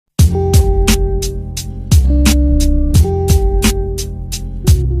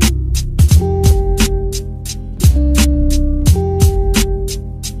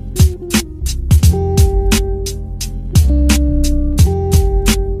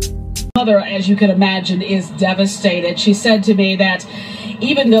Mother, as you can imagine, is devastated. She said to me that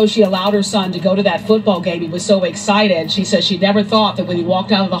even though she allowed her son to go to that football game, he was so excited. She says she never thought that when he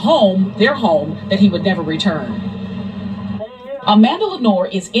walked out of the home, their home, that he would never return. Amanda Lenore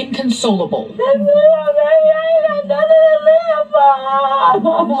is inconsolable.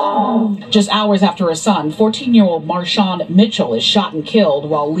 Just hours after her son, 14-year-old Marshawn Mitchell, is shot and killed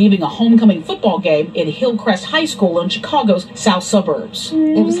while leaving a homecoming football game at Hillcrest High School in Chicago's south suburbs.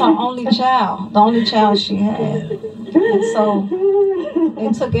 It was her only child, the only child she had. And so they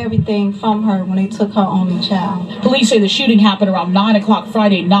took everything from her when they took her only child. Police say the shooting happened around 9 o'clock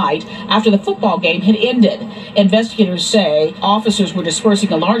Friday night after the football game had ended. Investigators say officers were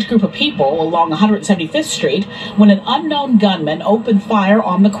dispersing a large group of people along 175th Street when an unknown gunman opened fire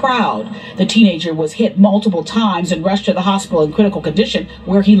on the crowd. The teenager was hit multiple times and rushed to the hospital in critical condition,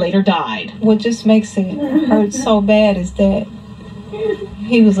 where he later died. What just makes it hurt so bad is that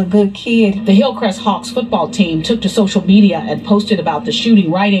he was a good kid. The Hillcrest Hawks football team took to social media and posted about the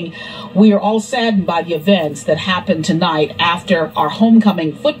shooting, writing, "We are all saddened by the events that happened tonight after our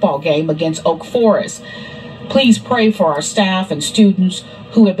homecoming football game against Oak Forest. Please pray for our staff and students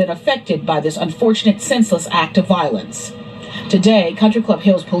who have been affected by this unfortunate, senseless act of violence." Today, Country Club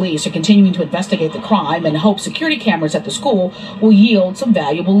Hills police are continuing to investigate the crime and hope security cameras at the school will yield some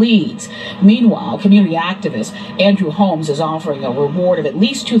valuable leads. Meanwhile, community activist Andrew Holmes is offering a reward of at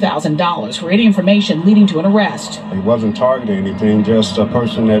least $2,000 for any information leading to an arrest. He wasn't targeting anything, just a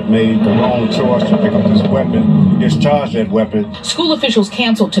person that made the wrong choice to pick up this weapon, discharge that weapon. School officials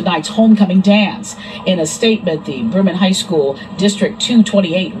canceled tonight's homecoming dance. In a statement, the Bremen High School District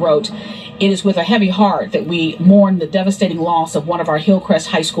 228 wrote, "It is with a heavy heart that we mourn the devastating loss of one of our Hillcrest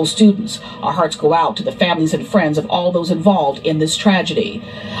High School students. Our hearts go out to the families and friends of all those involved in this tragedy."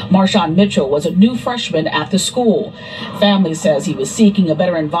 Marshawn Mitchell was a new freshman at the school. Family says he was seeking a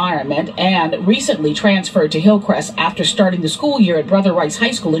better environment and recently transferred to Hillcrest after starting the school year at Brother Rice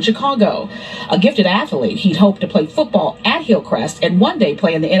High School in Chicago. A gifted athlete, he'd hoped to play football at Hillcrest and one day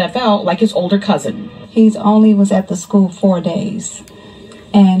play in the NFL like his older cousin. He only was at the school 4 days.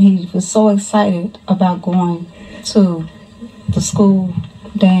 And he was so excited about going to the school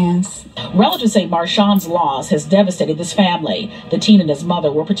dance. Relatives say Marshawn's loss has devastated this family. The teen and his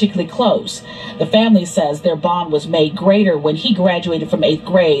mother were particularly close. The family says their bond was made greater when he graduated from 8th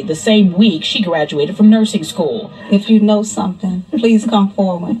grade, the same week she graduated from nursing school. If you know something, please come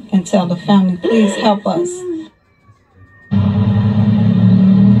forward and tell the family, please help us.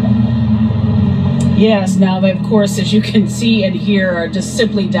 Yes, now, of course, as you can see and hear, are just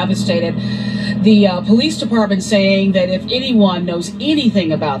simply devastated. The police department saying that if anyone knows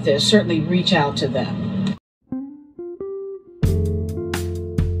anything about this, certainly reach out to them.